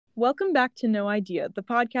Welcome back to No Idea, the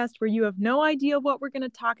podcast where you have no idea what we're going to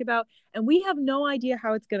talk about and we have no idea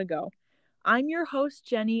how it's going to go. I'm your host,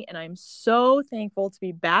 Jenny, and I'm so thankful to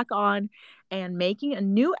be back on and making a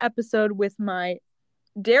new episode with my,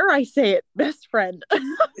 dare I say it, best friend.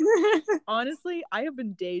 Honestly, I have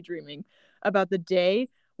been daydreaming about the day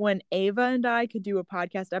when Ava and I could do a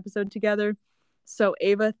podcast episode together. So,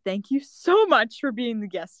 Ava, thank you so much for being the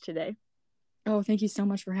guest today. Oh, thank you so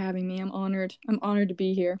much for having me. I'm honored. I'm honored to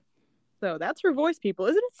be here. So that's her voice, people.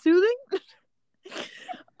 Isn't it soothing?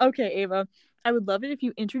 Okay, Ava, I would love it if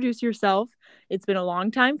you introduce yourself. It's been a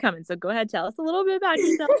long time coming, so go ahead, tell us a little bit about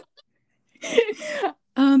yourself.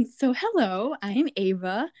 So hello, I am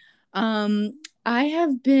Ava. I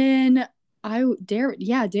have been, dare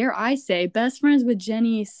I say, best friends with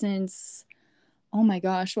Jenny since, oh my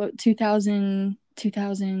gosh, what,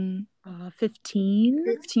 2015?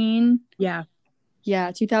 15? Yeah.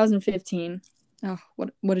 Yeah, 2015. Oh,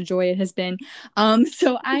 what a joy it has been.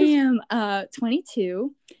 So I am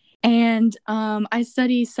 22, and I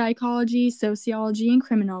study psychology, sociology, and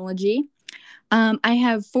criminology. I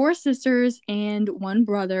have 4 sisters and 1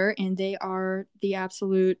 brother, and they are the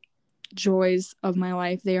absolute joys of my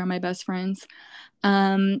life. They are my best friends.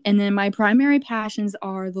 And then my primary passions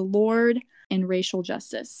are the Lord and racial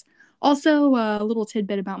justice. Also, a little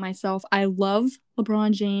tidbit about myself. I love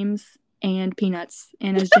LeBron James and peanuts.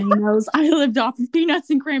 And as Jenny knows, I lived off of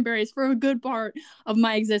peanuts and cranberries for a good part of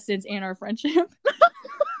my existence and our friendship.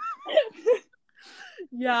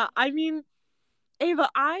 Yeah, I mean, Ava,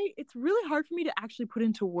 it's really hard for me to actually put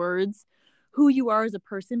into words who you are as a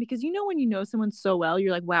person because when you know someone so well,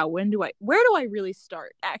 you're like, wow, where do I really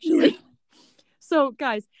start, actually? So,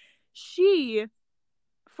 guys, she,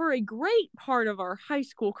 for a great part of our high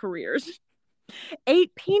school careers,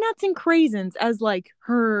 ate peanuts and craisins as like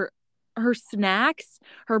her snacks,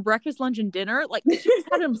 her breakfast, lunch, and dinner. Like, she just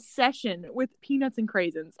had an obsession with peanuts and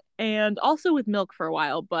craisins, and also with milk for a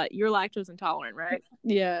while. But you're lactose intolerant, right?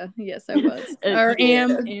 Yeah, yes, I was. Or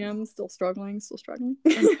am still struggling.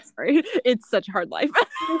 Sorry, it's such a hard life.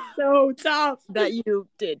 It's so tough that you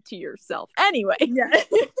did to yourself. Anyway, yeah.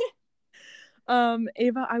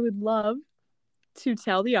 Ava, I would love to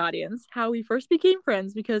tell the audience how we first became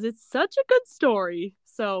friends because it's such a good story.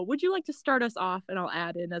 So, would you like to start us off, and I'll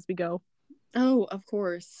add in as we go? Oh, of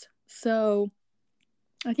course. So,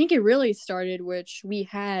 I think it really started, which we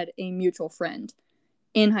had a mutual friend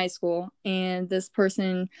in high school, and this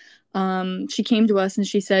person, she came to us and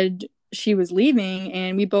she said she was leaving,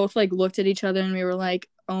 and we both like looked at each other and we were like,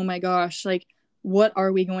 oh my gosh, like what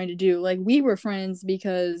are we going to do? Like, we were friends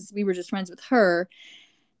because we were just friends with her,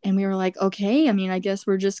 and we were like, okay, I mean, I guess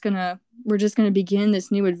we're just gonna begin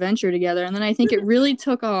this new adventure together. And then I think it really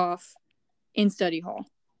took off in study hall.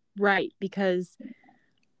 Right, because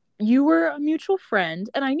you were a mutual friend,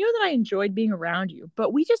 and I knew that I enjoyed being around you,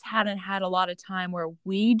 but we just hadn't had a lot of time where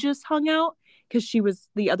we just hung out because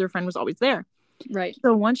the other friend was always there. Right.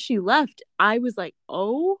 So once she left, I was like,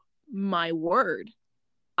 oh my word.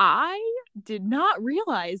 I did not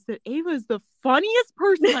realize that Ava is the funniest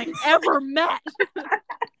person I ever met.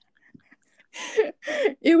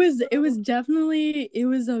 It was definitely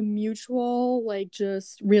a mutual like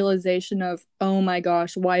just realization of, oh my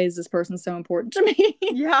gosh, why is this person so important to me?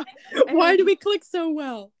 Yeah. Why do we click so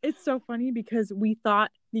well? It's so funny because we thought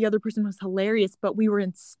the other person was hilarious, but we were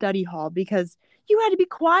in study hall because you had to be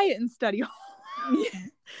quiet in study hall. Yeah.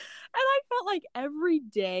 And I felt like every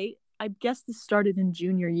day, I guess this started in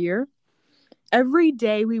junior year, every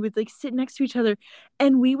day we would like sit next to each other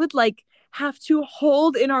and we would like have to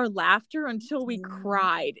hold in our laughter until we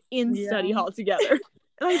cried in study hall together.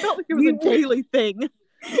 And I felt like it was a daily thing.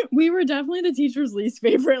 We were definitely the teacher's least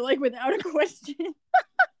favorite, like without a question.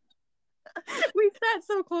 We sat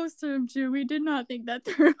so close to him too. We did not think that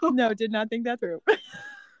through. No, did not think that through.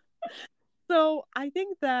 So I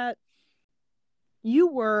think that you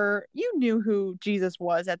knew who Jesus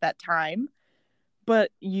was at that time,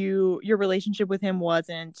 but your relationship with him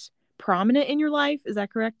wasn't prominent in your life. Is that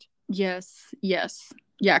correct? Yes. Yeah,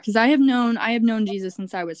 because I have known Jesus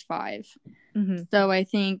since I was 5. Mm-hmm. So I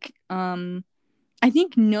think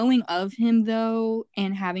knowing of him though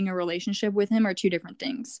and having a relationship with him are 2 different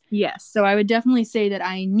things. Yes. So I would definitely say that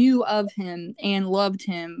I knew of him and loved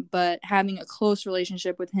him, but having a close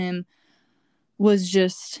relationship with him was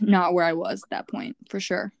just not where I was at that point, for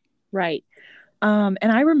sure. Right. And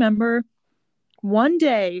I remember one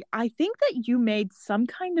day, I think that you made some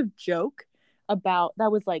kind of joke about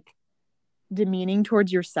that was like demeaning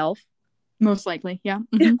towards yourself. Most likely, yeah.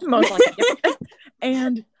 Mm-hmm. Most likely.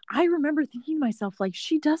 And I remember thinking to myself, like,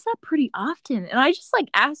 she does that pretty often. And I just like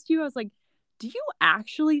asked you, I was like, do you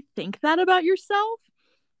actually think that about yourself?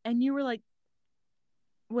 And you were like,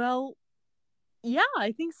 well, yeah,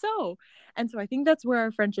 I think so. And so I think that's where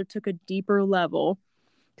our friendship took a deeper level,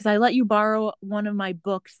 because I let you borrow one of my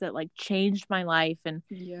books that like changed my life and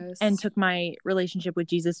Yes. took my relationship with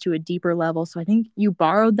Jesus to a deeper level. So I think you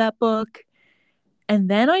borrowed that book. And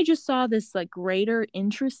then I just saw this like greater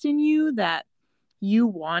interest in you, that you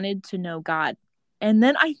wanted to know God. And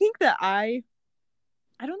then I think that I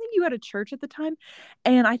don't think you had a church at the time.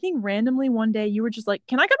 And I think randomly one day you were just like,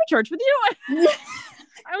 can I come to church with you?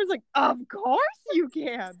 I was like, of course you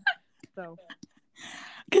can. So,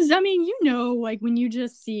 because I mean, like when you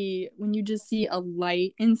just see a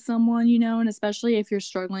light in someone, and especially if you're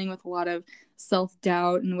struggling with a lot of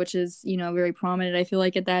self-doubt, and which is very prominent, I feel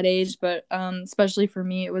like, at that age, but especially for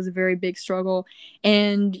me, it was a very big struggle,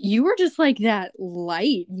 and you were just like that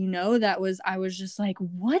light, I was just like,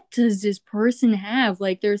 what does this person have?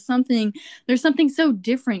 Like there's something so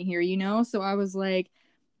different here, so I was like,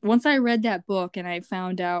 once I read that book and I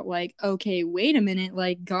found out, like, okay, wait a minute,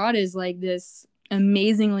 like God is like this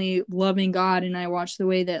amazingly loving God, and I watched the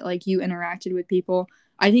way that like you interacted with people,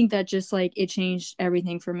 I think that just like it changed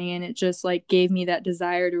everything for me, and it just like gave me that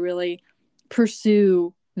desire to really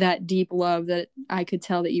pursue that deep love that I could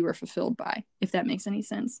tell that you were fulfilled by, if that makes any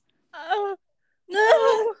sense. oh,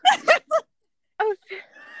 oh, oh,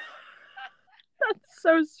 that's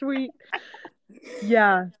so sweet.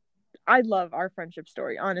 Yeah, I love our friendship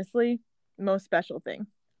story, honestly. Most special thing.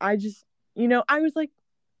 I just, I was like,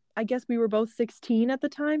 I guess we were both 16 at the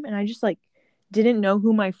time, and I just like didn't know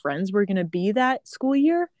who my friends were going to be that school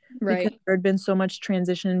year, because Right. there had been so much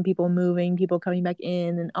transition, people moving, people coming back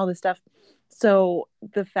in, and all this stuff. So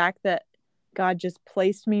the fact that God just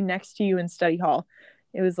placed me next to you in study hall,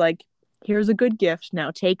 it was like, here's a good gift.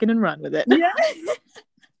 Now take it and run with it. Yeah.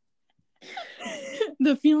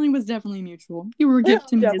 The feeling was definitely mutual. You were a gift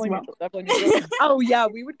to me as well. Mutual. Oh yeah,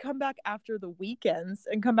 we would come back after the weekends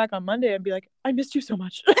and come back on Monday and be like, I missed you so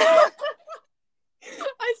much. I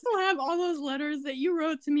still have all those letters that you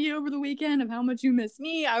wrote to me over the weekend of how much you miss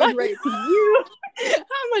me. I would write to you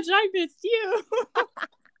how much I missed you.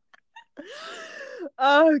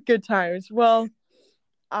 Oh, good times. Well,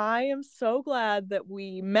 I am so glad that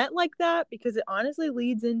we met like that, because it honestly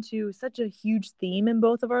leads into such a huge theme in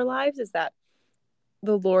both of our lives, is that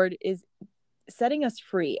the Lord is setting us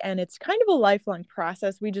free, and it's kind of a lifelong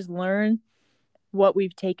process. We just learn what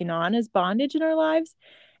we've taken on as bondage in our lives.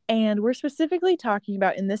 And we're specifically talking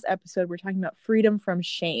about, in this episode, we're talking about freedom from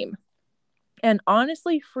shame. And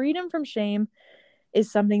honestly, freedom from shame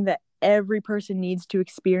is something that every person needs to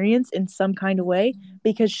experience in some kind of way,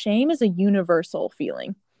 because shame is a universal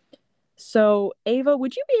feeling. So, Ava,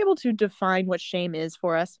 would you be able to define what shame is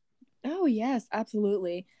for us? Oh, yes,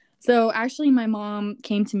 absolutely. So actually, my mom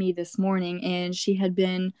came to me this morning, and she had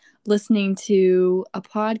been listening to a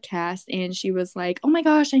podcast, and she was like, oh my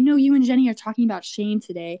gosh, I know you and Jenny are talking about shame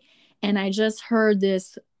today. And I just heard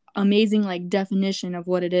this amazing like definition of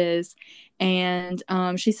what it is. And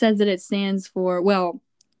she says that it stands for, well,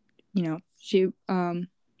 she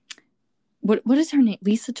what is her name?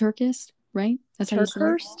 Lisa TerKeurst, right? That's how you say it?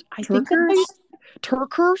 Turkhurst? I think TerKeurst?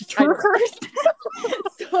 Turkhurst? TerKeurst.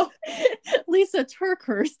 So Lisa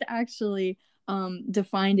TerKeurst actually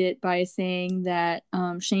defined it by saying that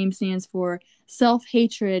shame stands for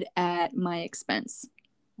self-hatred at my expense.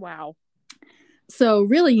 Wow. So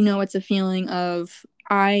really, it's a feeling of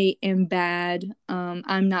I am bad,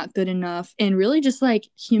 I'm not good enough, and really just like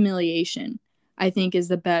humiliation, I think, is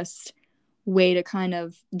the best way to kind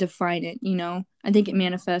of define it. I think it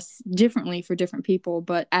manifests differently for different people,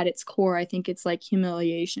 but at its core, I think it's like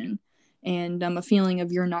humiliation and a feeling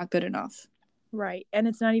of you're not good enough. Right. And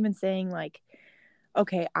it's not even saying like,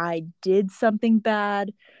 okay, I did something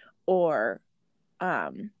bad, or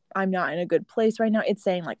I'm not in a good place right now. It's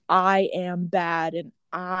saying like, I am bad and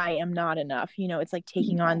I am not enough. It's like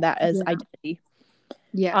taking on that as identity.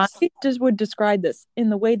 Yes. I just would describe this in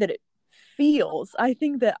the way that it feels. I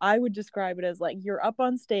think that I would describe it as like, you're up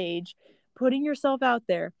on stage, putting yourself out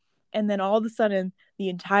there, and then all of a sudden the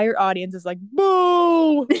entire audience is like,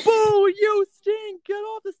 boo, boo, you stink, get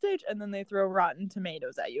off the stage, and then they throw rotten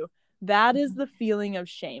tomatoes at you. That is the feeling of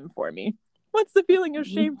shame for me. What's the feeling of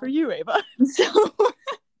shame for you, Ava? So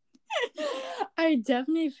I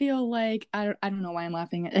definitely feel like I don't know why I'm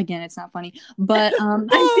laughing. Again, it's not funny, but I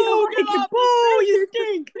feel like, you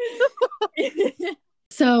stink.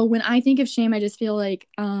 So when I think of shame, I just feel like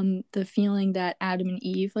the feeling that Adam and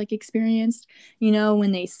Eve like experienced,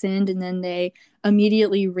 when they sinned and then they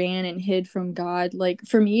immediately ran and hid from God. Like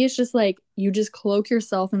for me, it's just like you just cloak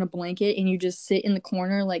yourself in a blanket and you just sit in the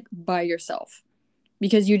corner like by yourself,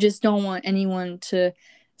 because you just don't want anyone to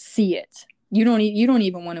see it. you don't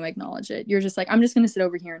even want to acknowledge it. You're just like, I'm just going to sit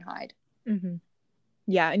over here and hide. Mm-hmm.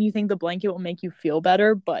 Yeah, and you think the blanket will make you feel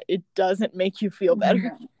better, but it doesn't make you feel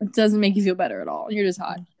better. It doesn't make you feel better at all. You're just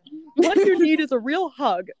hot. What you need is a real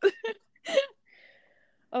hug.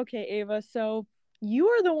 Okay, Ava, so you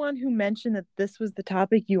are the one who mentioned that this was the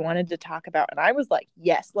topic you wanted to talk about, and I was like,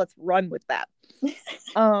 yes, let's run with that.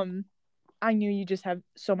 I knew you just have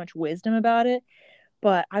so much wisdom about it,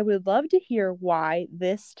 but I would love to hear why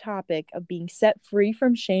this topic of being set free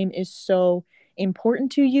from shame is so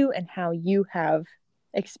important to you and how you have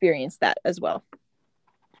experienced that as well.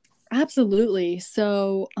 Absolutely.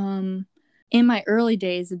 So, in my early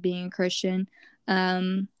days of being a Christian,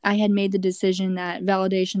 I had made the decision that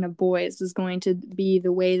validation of boys was going to be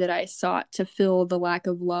the way that I sought to fill the lack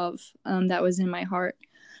of love that was in my heart.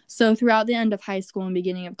 So throughout the end of high school and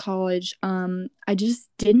beginning of college, I just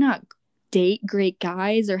did not date great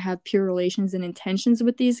guys or have pure relations and intentions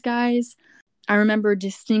with these guys. I remember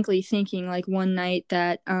distinctly thinking, like, one night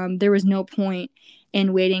that there was no point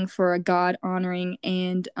in waiting for a God-honoring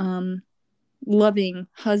and loving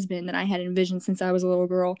husband that I had envisioned since I was a little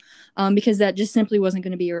girl, because that just simply wasn't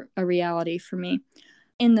going to be a reality for me.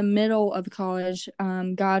 In the middle of college,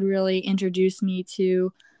 God really introduced me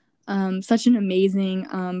to such an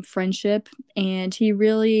amazing friendship, and he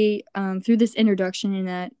really, through this introduction in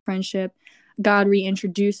that friendship, God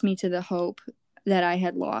reintroduced me to the hope that I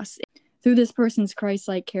had lost. Through this person's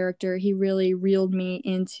Christ-like character, he really reeled me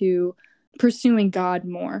into pursuing God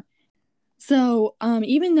more. So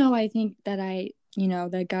even though I think that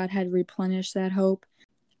that God had replenished that hope,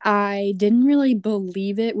 I didn't really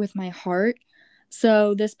believe it with my heart.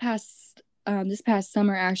 So this past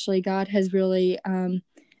summer, actually, God has really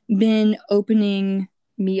been opening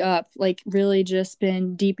me up, like really just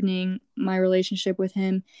been deepening my relationship with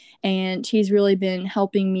him. And he's really been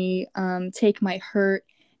helping me take my hurt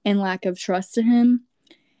and lack of trust to him.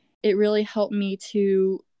 It really helped me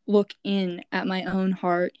to look in at my own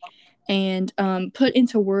heart and put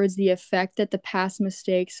into words the effect that the past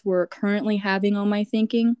mistakes were currently having on my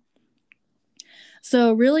thinking.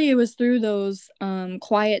 So really, it was through those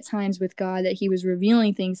quiet times with God that he was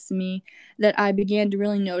revealing things to me that I began to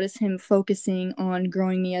really notice him focusing on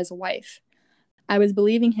growing me as a wife. I was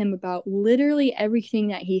believing him about literally everything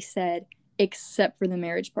that he said except for the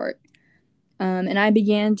marriage part. And I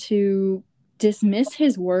began to dismiss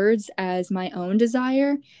his words as my own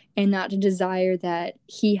desire and not the desire that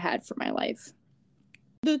he had for my life.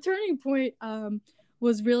 The turning point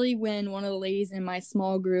was really when one of the ladies in my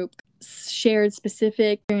small group shared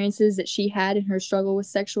specific experiences that she had in her struggle with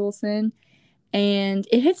sexual sin. And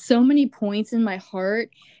it hit so many points in my heart.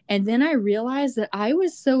 And then I realized that I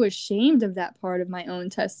was so ashamed of that part of my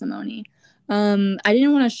own testimony. I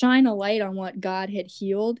didn't want to shine a light on what God had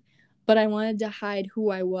healed, but I wanted to hide who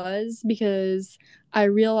I was because I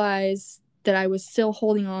realized that I was still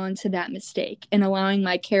holding on to that mistake and allowing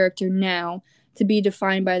my character now to be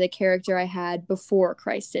defined by the character I had before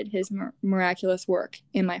Christ did his miraculous work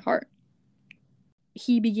in my heart.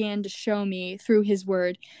 He began to show me through his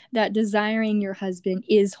word that desiring your husband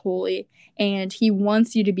is holy and he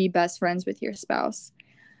wants you to be best friends with your spouse.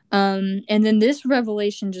 And then this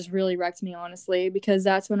revelation just really wrecked me, honestly, because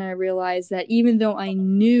that's when I realized that even though I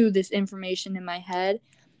knew this information in my head,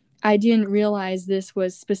 I didn't realize this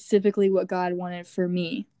was specifically what God wanted for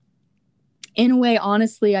me. In a way,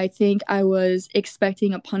 honestly, I think I was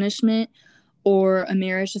expecting a punishment or a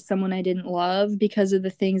marriage to someone I didn't love because of the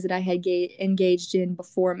things that I had engaged in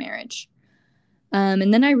before marriage.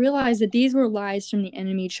 And then I realized that these were lies from the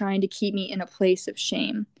enemy trying to keep me in a place of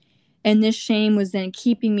shame. And this shame was then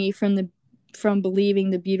keeping me from believing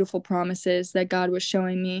the beautiful promises that God was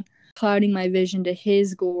showing me, clouding my vision to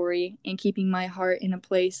his glory and keeping my heart in a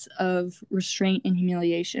place of restraint and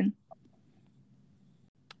humiliation.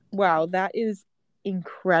 Wow, that is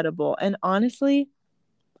incredible. And honestly,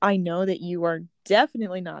 I know that you are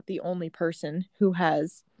definitely not the only person who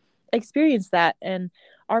has experienced that. And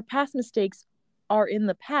our past mistakes are in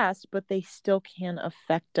the past, but they still can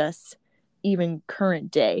affect us even current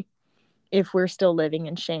day if we're still living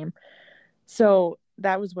in shame. So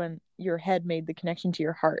that was when your head made the connection to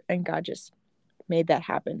your heart and God just made that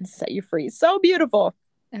happen, set you free. So beautiful.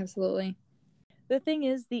 Absolutely. The thing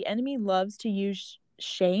is, the enemy loves to use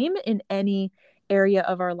shame in any area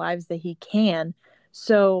of our lives that he can.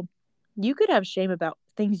 So you could have shame about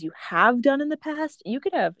things you have done in the past. You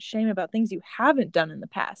could have shame about things you haven't done in the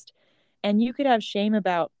past. And you could have shame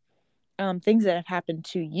about things that have happened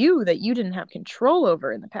to you that you didn't have control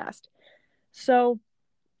over in the past. So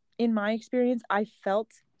in my experience, I felt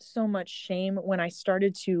so much shame when I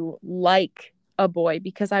started to like a boy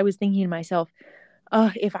because I was thinking to myself,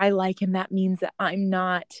 if I like him, that means that I'm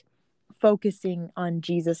not focusing on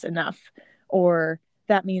Jesus enough, or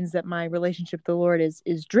that means that my relationship with the Lord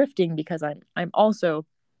is drifting because I'm also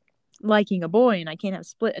liking a boy and I can't have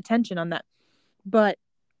split attention on that. But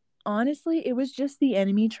honestly, it was just the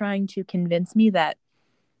enemy trying to convince me that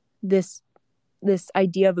this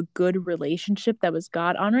idea of a good relationship that was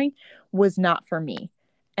God honoring was not for me.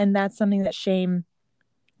 And that's something that shame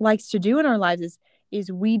likes to do in our lives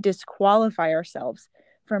is we disqualify ourselves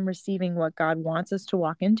from receiving what God wants us to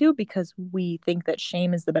walk into because we think that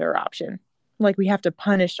shame is the better option. Like we have to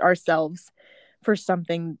punish ourselves for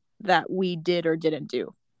something that we did or didn't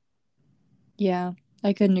do. Yeah,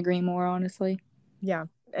 I couldn't agree more, honestly. Yeah.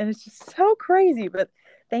 And it's just so crazy. But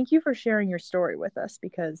thank you for sharing your story with us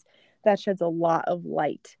because that sheds a lot of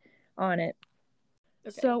light on it.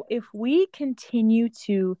 Okay. So if we continue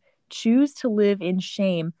to choose to live in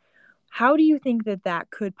shame, how do you think that that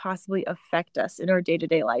could possibly affect us in our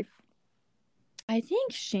day-to-day life? I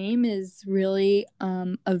think shame is really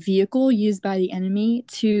a vehicle used by the enemy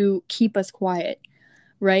to keep us quiet,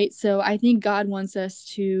 right? So I think God wants us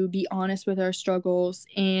to be honest with our struggles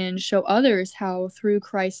and show others how through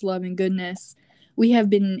Christ's love and goodness we have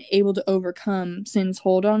been able to overcome sin's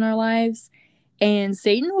hold on our lives. And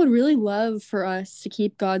Satan would really love for us to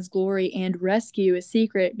keep God's glory and rescue a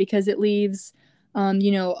secret because it leaves,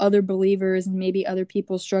 other believers and maybe other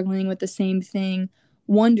people struggling with the same thing,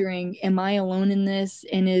 wondering, am I alone in this?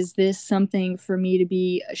 And is this something for me to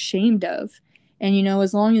be ashamed of? And,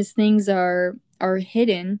 as long as things are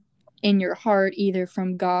hidden in your heart, either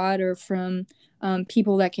from God or from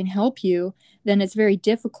people that can help you, then it's very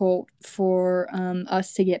difficult for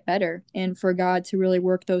us to get better and for God to really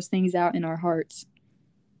work those things out in our hearts.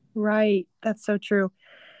 Right. That's so true.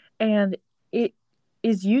 And it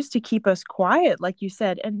is used to keep us quiet, like you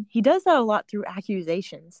said. And he does that a lot through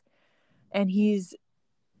accusations. And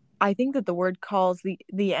I think that the word calls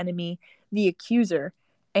the enemy the accuser.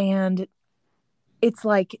 And it's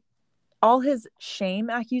like all his shame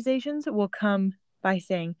accusations will come by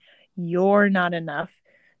saying, you're not enough.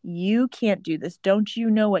 You can't do this. Don't you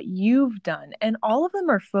know what you've done? And all of them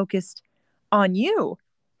are focused on you.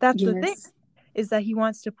 That's the thing, is that he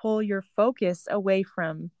wants to pull your focus away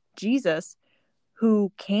from Jesus,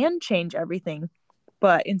 who can change everything,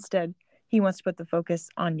 but instead he wants to put the focus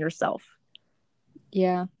on yourself.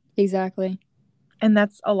 Yeah, exactly. And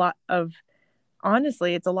that's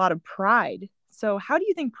honestly, it's a lot of pride. So how do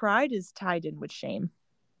you think pride is tied in with shame?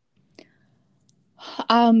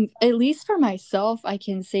 At least for myself, I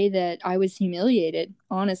can say that I was humiliated,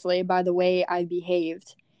 honestly, by the way I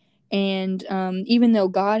behaved. And even though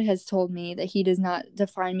God has told me that He does not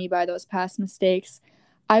define me by those past mistakes,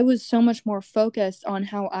 I was so much more focused on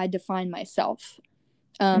how I define myself.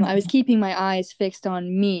 I was keeping my eyes fixed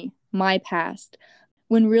on me, my past,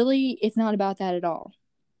 when really it's not about that at all.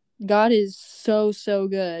 God is so, so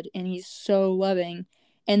good and He's so loving.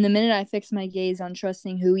 And the minute I fix my gaze on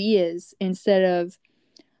trusting who He is instead of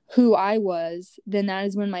who I was, then that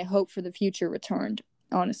is when my hope for the future returned,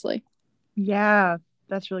 honestly. Yeah,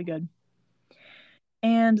 that's really good.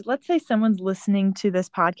 And let's say someone's listening to this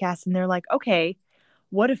podcast and they're like, okay,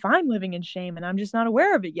 what if I'm living in shame and I'm just not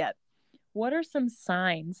aware of it yet? What are some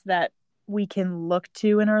signs that we can look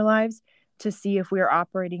to in our lives to see if we are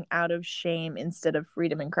operating out of shame instead of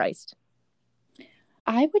freedom in Christ?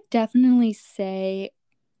 I would definitely say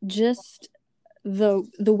just the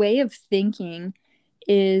way of thinking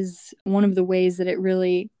is one of the ways that it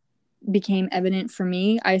really became evident for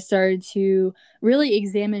me. I started to really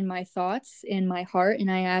examine my thoughts and my heart, and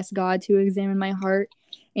I asked God to examine my heart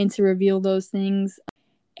and to reveal those things.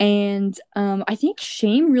 And I think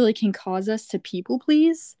shame really can cause us to people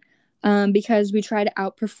please because we try to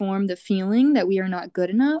outperform the feeling that we are not good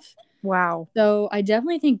enough. Wow. So I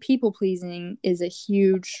definitely think people pleasing is a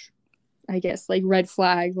huge, I guess, like red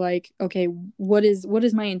flag. Like, okay, what is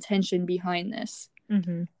my intention behind this?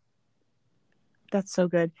 Mm-hmm. That's so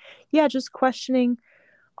good. Yeah, just questioning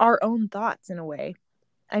our own thoughts in a way.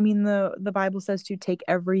 I mean, the Bible says to take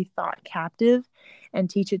every thought captive and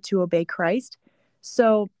teach it to obey Christ.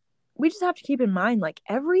 So we just have to keep in mind, like,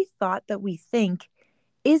 every thought that we think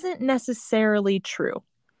isn't necessarily true.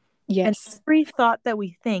 Yes. And every thought that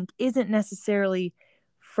we think isn't necessarily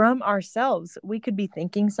from ourselves. We could be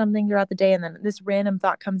thinking something throughout the day, and then this random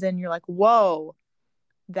thought comes in, and you're like, whoa,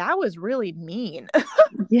 that was really mean.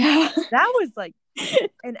 Yeah. That was like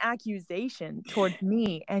an accusation towards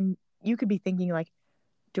me. And you could be thinking, like,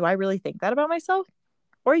 do I really think that about myself?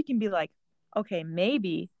 Or you can be like, okay,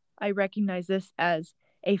 maybe I recognize this as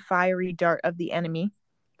a fiery dart of the enemy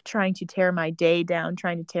trying to tear my day down,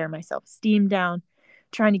 trying to tear my self-esteem down,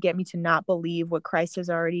 trying to get me to not believe what Christ has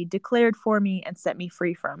already declared for me and set me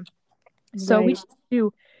free from. So we Right. just have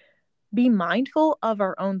to be mindful of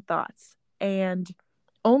our own thoughts and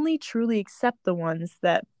only truly accept the ones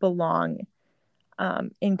that belong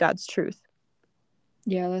in God's truth.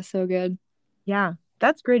 Yeah, that's so good. Yeah,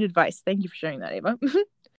 that's great advice. Thank you for sharing that, Ava.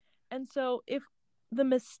 And so if the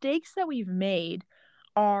mistakes that we've made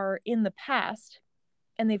are in the past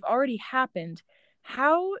and they've already happened,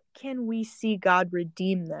 how can we see God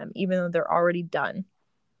redeem them even though they're already done?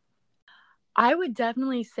 I would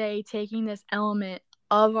definitely say taking this element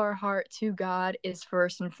of our heart to God is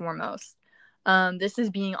first and foremost. This is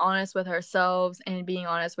being honest with ourselves and being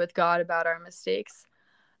honest with God about our mistakes.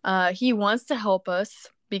 He wants to help us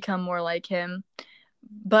become more like him,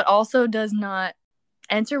 but also does not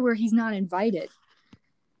enter where he's not invited.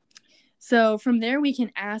 So from there, we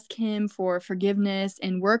can ask him for forgiveness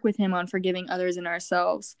and work with him on forgiving others and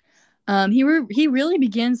ourselves. He really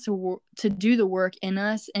begins to do the work in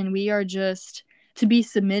us, and we are just to be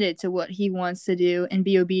submitted to what he wants to do and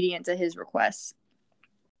be obedient to his requests.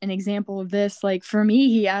 An example of this, like for me,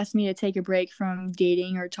 he asked me to take a break from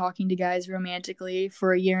dating or talking to guys romantically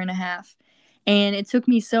for a year and a half. And it took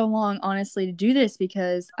me so long, honestly, to do this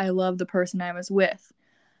because I love the person I was with.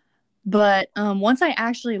 But once I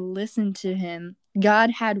actually listened to him, God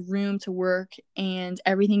had room to work and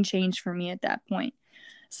everything changed for me at that point.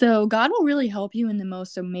 So God will really help you in the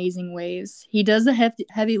most amazing ways. He does the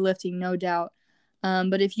heavy lifting, no doubt.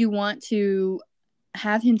 But if you want to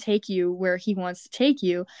have him take you where he wants to take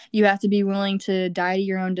you, you have to be willing to die to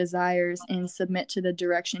your own desires and submit to the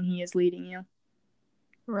direction he is leading you.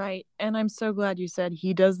 Right. And I'm so glad you said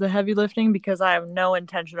he does the heavy lifting because I have no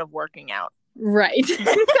intention of working out. Right.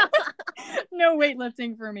 No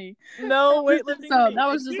weightlifting for me. No weightlifting. So that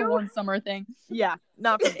was just a one summer thing. Yeah,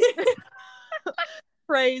 not for me.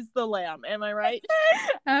 Praise the Lamb. Am I right?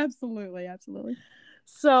 Absolutely.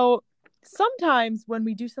 So sometimes when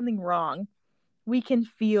we do something wrong, we can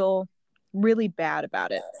feel really bad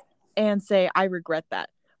about it and say, I regret that.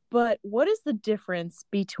 But what is the difference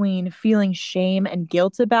between feeling shame and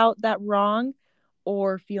guilt about that wrong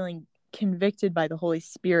or feeling convicted by the Holy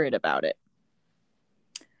Spirit about it?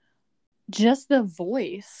 Just the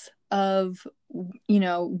voice of,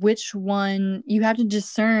 which one you have to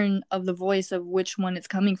discern of the voice of which one it's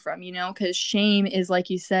coming from, because shame is, like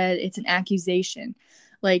you said, it's an accusation.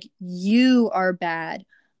 Like, you are bad.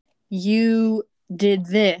 You did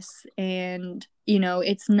this, and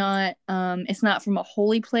it's not from a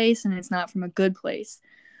holy place, and it's not from a good place.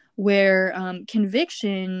 Where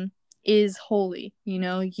conviction is holy.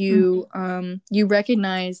 You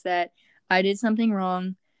recognize that I did something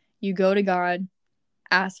wrong. You go to God,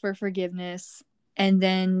 ask for forgiveness, and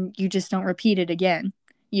then you just don't repeat it again.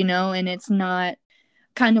 And it's not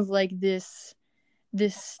kind of like this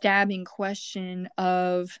stabbing question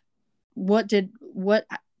of what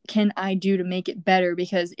can I do to make it better,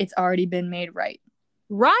 because it's already been made right.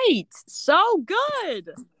 Right. So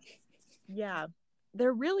good. Yeah.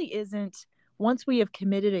 There really isn't, once we have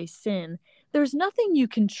committed a sin, there's nothing you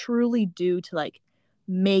can truly do to like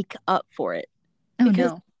make up for it. Oh,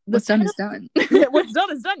 no. What's done is done. What's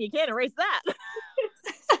done is done. You can't erase that.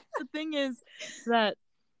 The thing is that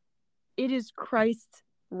it is Christ's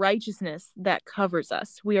righteousness that covers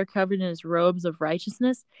us. We are covered in his robes of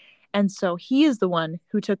righteousness. And so he is the one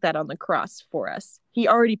who took that on the cross for us. He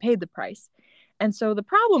already paid the price. And so the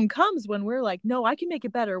problem comes when we're like, no, I can make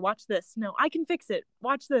it better. Watch this. No, I can fix it.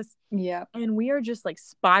 Watch this. Yeah. And we are just like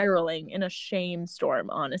spiraling in a shame storm,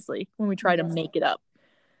 honestly, when we try to make it up.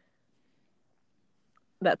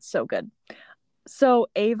 That's so good. So,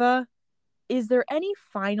 Ava, is there any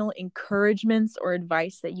final encouragements or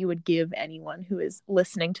advice that you would give anyone who is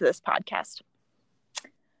listening to this podcast?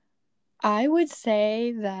 I would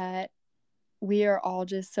say that we are all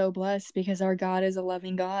just so blessed because our God is a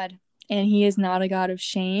loving God, and he is not a God of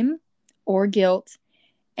shame or guilt.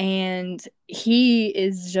 And he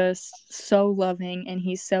is just so loving, and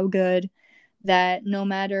he's so good that no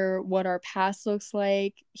matter what our past looks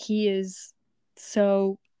like, he is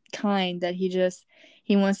so kind that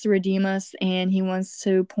he wants to redeem us, and he wants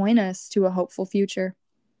to point us to a hopeful future.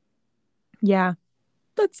 Yeah,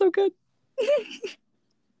 that's so good.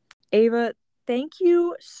 Ava, thank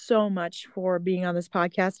you so much for being on this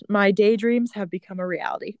podcast. My daydreams have become a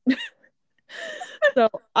reality. So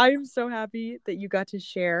I'm so happy that you got to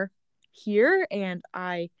share here, and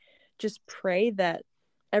I just pray that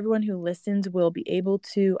everyone who listens will be able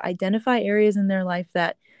to identify areas in their life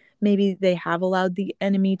that maybe they have allowed the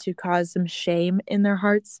enemy to cause some shame in their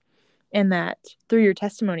hearts, and that through your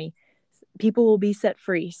testimony, people will be set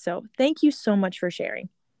free. So thank you so much for sharing.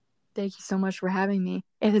 Thank you so much for having me.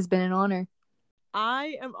 It has been an honor.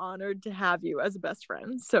 I am honored to have you as a best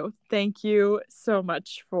friend. So thank you so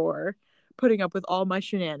much for putting up with all my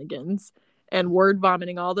shenanigans and word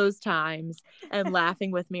vomiting all those times and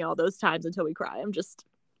laughing with me all those times until we cry. I'm just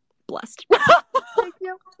blessed. Thank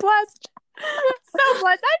you. Blessed. So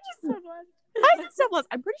blessed. I'm just so blessed. I'm so blessed.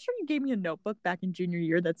 I'm pretty sure you gave me a notebook back in junior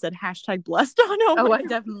year that said #blessed on it. Oh, I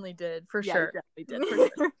definitely did, for sure. You definitely did, for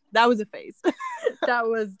sure. That was a phase. That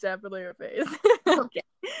was definitely a phase. Okay.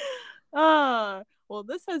 Well,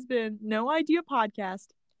 this has been No Idea Podcast.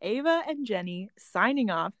 Ava and Jenny signing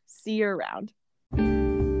off. See you around.